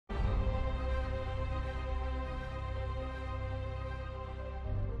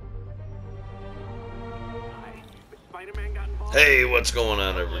Hey, what's going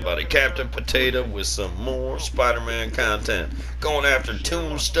on, everybody? Captain Potato with some more Spider-Man content. Going after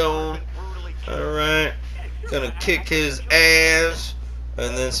Tombstone. Alright. Gonna kick his ass.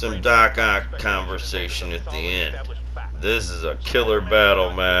 And then some Doc Ock conversation at the end. This is a killer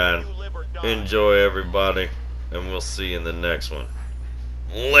battle, man. Enjoy, everybody. And we'll see you in the next one.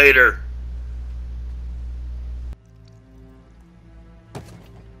 Later.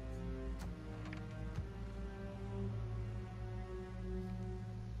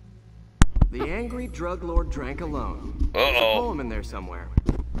 The angry drug lord drank alone. Uh-oh. There's a poem in there somewhere.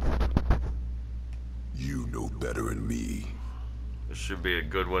 You know better than me. This should be a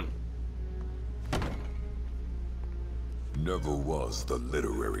good one. Never was the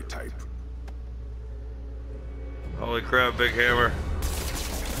literary type. Holy crap, Big Hammer.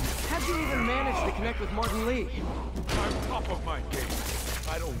 How'd you even manage to connect with Martin Lee? I'm top of my game.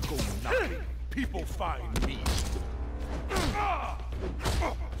 I don't go knocking. People find me.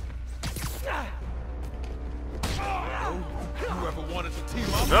 Whoever wanted to team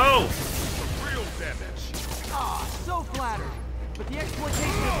up? No! Some real damage. Ah, so flattered. But the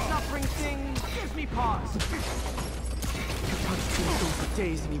exploitation of suffering thing gives me pause. You punched Tombstone for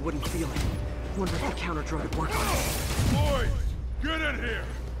days and he wouldn't feel it. Wonder if the counter drug would work on it. Boys, get in here.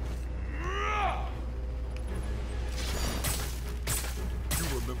 You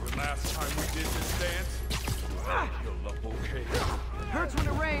remember last time we did this dance? You'll look okay. Hurts when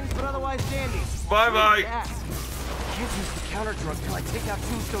it rains, but otherwise dandy. Bye-bye. Can't use the counter drug till I take out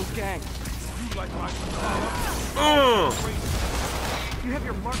Tombstone's gang. You like my You have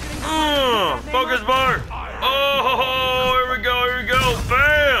your marketing? Focus bar. Oh, here we go, here we go.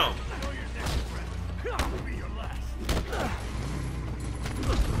 Bam!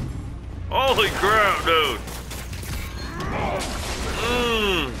 Holy crap, dude.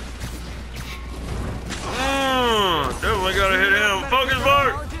 Definitely gotta hit him. Focus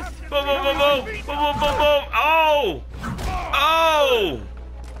bar. Boom, boom, boom, boom. Boom, boom, boom, boom. Oh! Oh!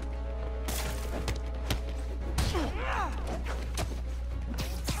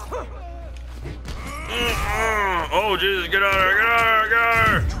 Oh, Jesus, get out of here, get out of here, get out of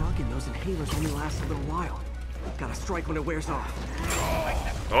here! The drug and those inhalers only last a little while. Gotta strike when it wears off.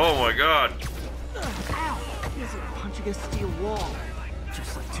 Oh my God. Ow! Feels like punching a steel wall.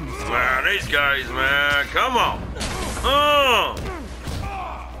 Just like Tombstone. Man, these guys, man, come on.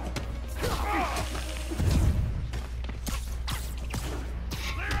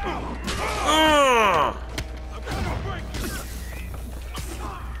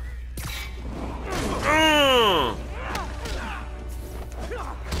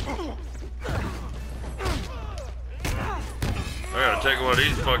 I gotta take one of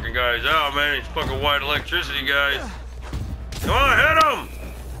these fucking guys out, man. These fucking white electricity guys. Come on, hit him!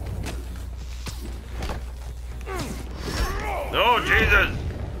 Oh, Jesus!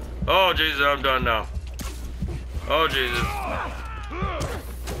 Oh, Jesus, I'm done now. Oh, Jesus.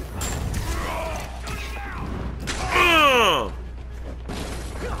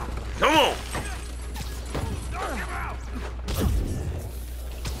 Come on!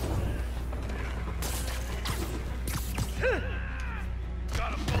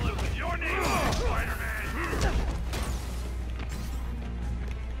 Got a bullet with your name on it, Spider-Man.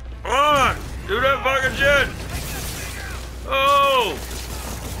 Come on! Do that fucking shit! Oh!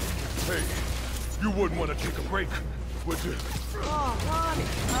 Hey, you wouldn't want to take a break, would you? Oh, Ronnie.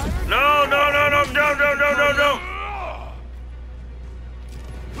 No, no, no, no, no, no, no, no, no!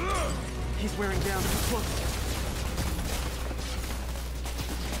 He's wearing down too close.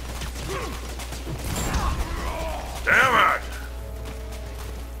 Damn it!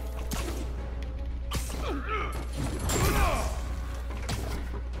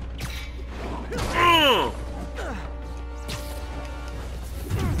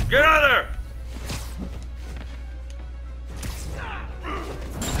 Get out of there!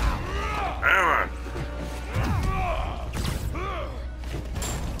 Damn it!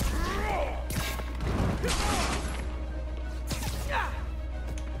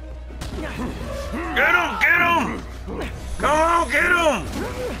 Get him! Get him! Come on, get him!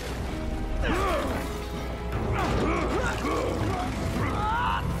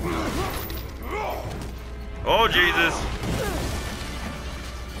 Oh, Jesus.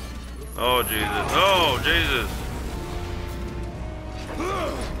 Oh, Jesus. Oh, Jesus.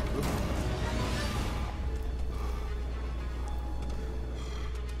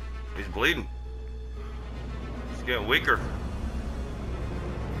 He's bleeding. He's getting weaker.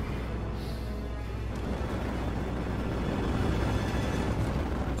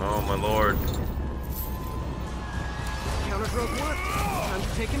 Oh, my Lord. Counter drug worked. Time to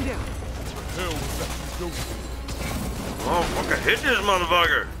take him down. Hell was that you doing? Oh, fucking hit this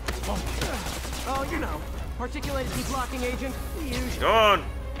motherfucker. Oh, you know, particulated deblocking agent. The usual. Go on.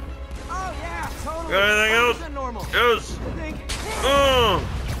 Oh yeah, totally. Got anything else? 100% normal. Yes. I think.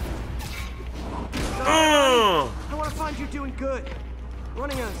 I want to find you doing good.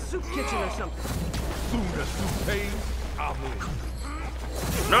 Running a soup kitchen or something. Soon as soup pays, I'm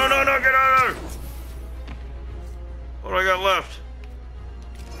in. No, no, no, get out of there. What do I got left?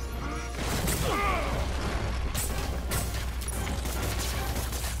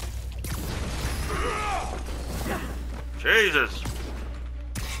 Jesus.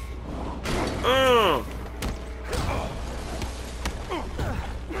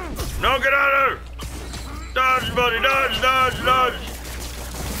 No, get out of there. Dodge, buddy, dodge, dodge, dodge.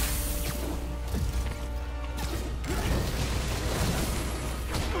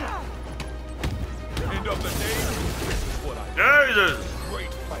 End of the day, this is what I do. Jesus.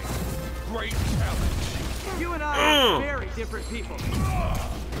 Great fight. Great challenge. You and I are very different people.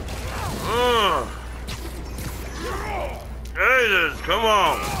 Jesus, come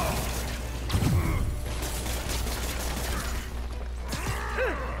on.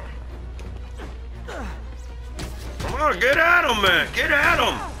 Come on, get at him, man. Get at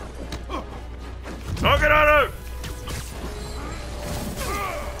him. Oh, get out of there.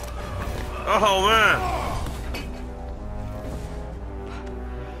 Oh, man.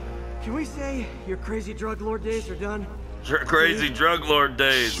 Can we say your crazy drug lord days are done? Crazy drug lord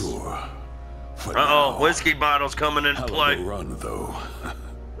days. Sure. For Uh-oh, now, whiskey bottles coming into hell of play. a run, though.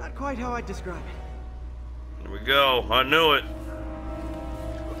 Not quite how I'd describe it. Here we go. I knew it.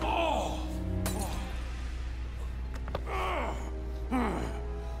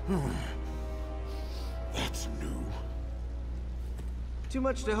 That's new. Too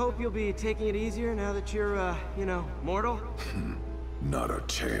much to hope you'll be taking it easier now that you're, you know, mortal? Not a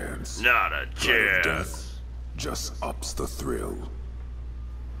chance. Not a Threat of chance. death just ups the thrill.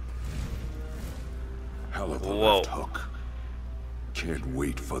 Hell of a Whoa. left hook. Can't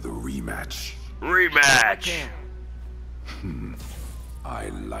wait for the rematch. Rematch. I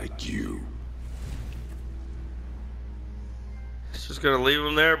like you. Just gonna leave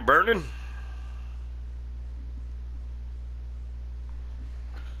him there burning?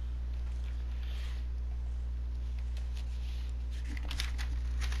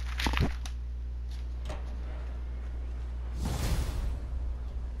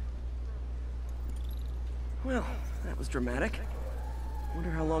 Well, that was dramatic. Wonder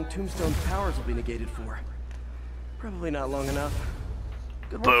how long Tombstone's powers will be negated for. Probably not long enough.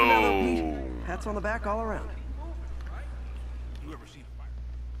 Good work for now, though, Pete. Boom. Pats on the back all around. You ever seen a fight?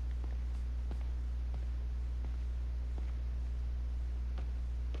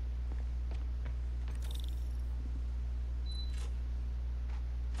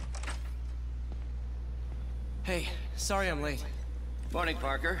 Hey, sorry I'm late. Morning,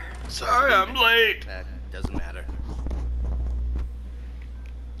 Parker. Sorry, I'm late. That doesn't matter.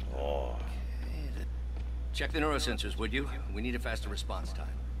 Oh, Check the neurosensors, would you? We need a faster response time.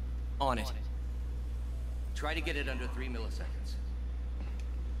 On it. Try to get it under 3 milliseconds.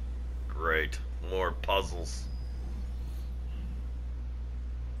 great. More puzzles.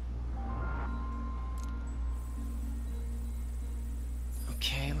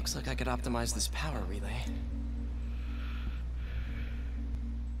 Okay, looks like I could optimize this power relay.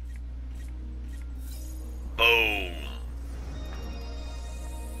 Boom.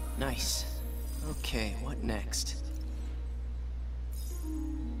 Nice. Okay, what next?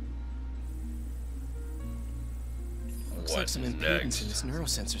 Looks like What's some impedance next? in this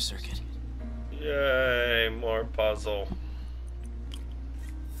neurosensor circuit. Yay, more puzzle.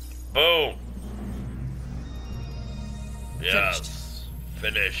 Boom. Yes.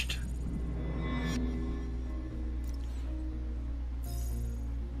 Finished.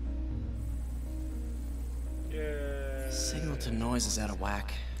 Yay. Signal to noise is out of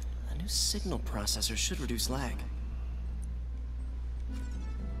whack. A new signal processor should reduce lag.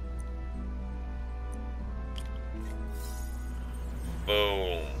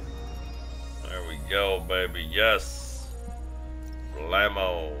 Boom. There we go, baby. Yes.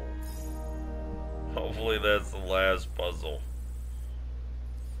 Blammo. Hopefully that's the last puzzle.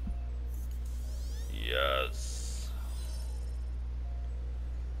 Yes.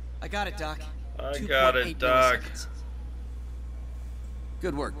 I got it, Doc. I got it, 2.8 Doc. milliseconds.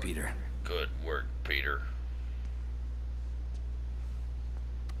 Good work, Peter. Good work, Peter.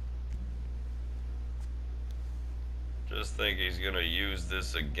 Just think he's gonna use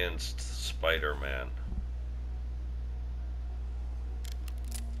this against Spider-Man.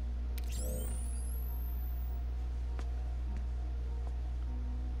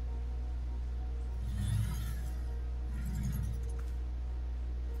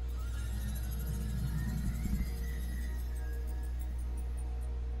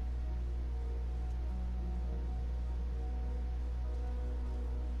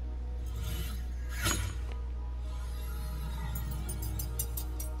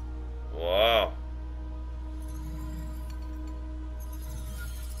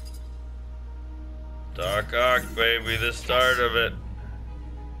 Doc Ock, baby, the start of it.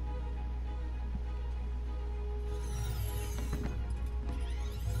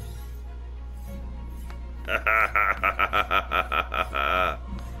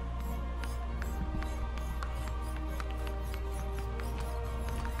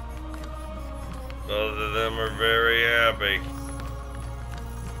 Both of them are very happy.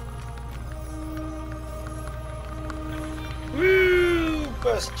 Woo!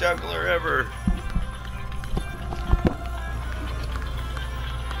 Best juggler ever.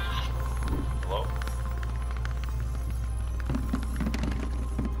 Hello?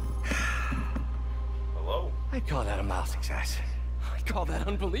 Hello? I'd call that a mild success. I call that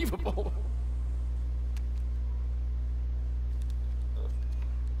unbelievable.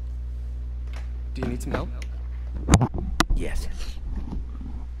 Do you need some help? Yes.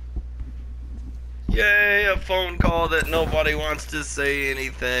 Yay, a phone call that nobody wants to say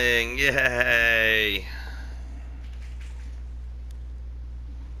anything. Yay.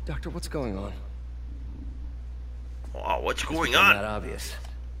 Doctor, what's going on? Wow, what's going Not on? obvious.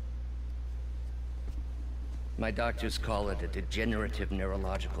 My doctors call it a degenerative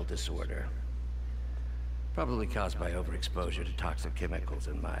neurological disorder. Probably caused by overexposure to toxic chemicals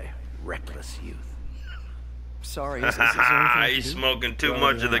in my reckless youth. Sorry, is there anything I can He's do? smoking too Well,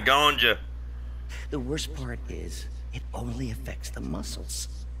 much of the yeah. ganja. The worst part is, it only affects the muscles.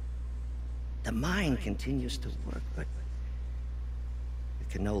 The mind continues to work, but it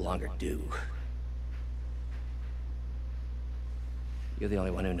can no longer do. You're the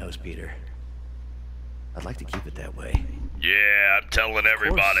only one who knows, Peter. I'd like to keep it that way. Yeah, I'm telling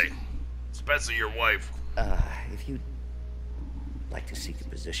everybody. Especially your wife. If you'd like to seek a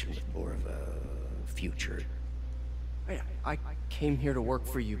position with more of a future. I came here to work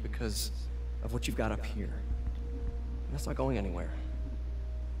for you because of what you've got up here. And that's not going anywhere.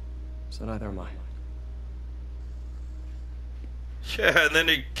 So neither am I. Yeah, and then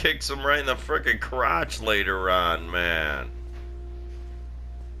he kicks him right in the frickin' crotch later on, man.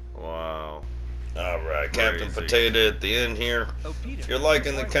 Wow. Alright, Captain Crazy. Potato at the end here. Oh, Peter. If you're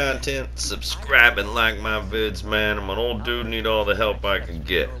liking the content, subscribe and like my vids, man. I'm an old dude, need all the help I can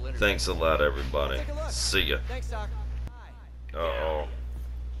get. Thanks a lot, everybody. See ya. Thanks, Doc. Uh-oh.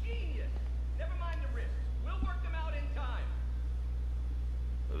 Genius. Never mind the risk. We'll work them out in time.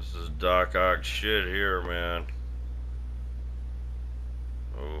 This is Doc Ock shit here, man.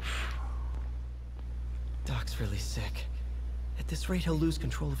 Oof. Doc's really sick. At this rate, he'll lose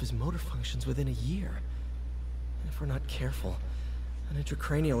control of his motor functions within a year. And if we're not careful, an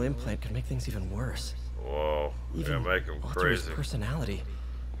intracranial implant could make things even worse. Whoa. Even Yeah, make him alter his crazy. personality.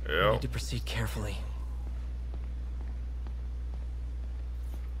 We Yep. need to proceed carefully.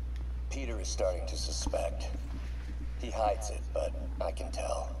 Peter is starting to suspect. He hides it, but I can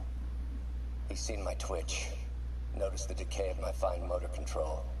tell. He's seen my twitch, noticed the decay of my fine motor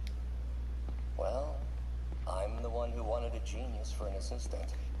control. Well, I'm the one who wanted a genius for an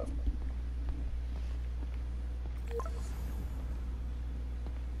assistant.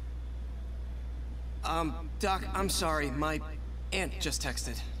 Doc, I'm sorry. My aunt just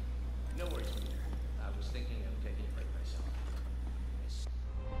texted. No worries.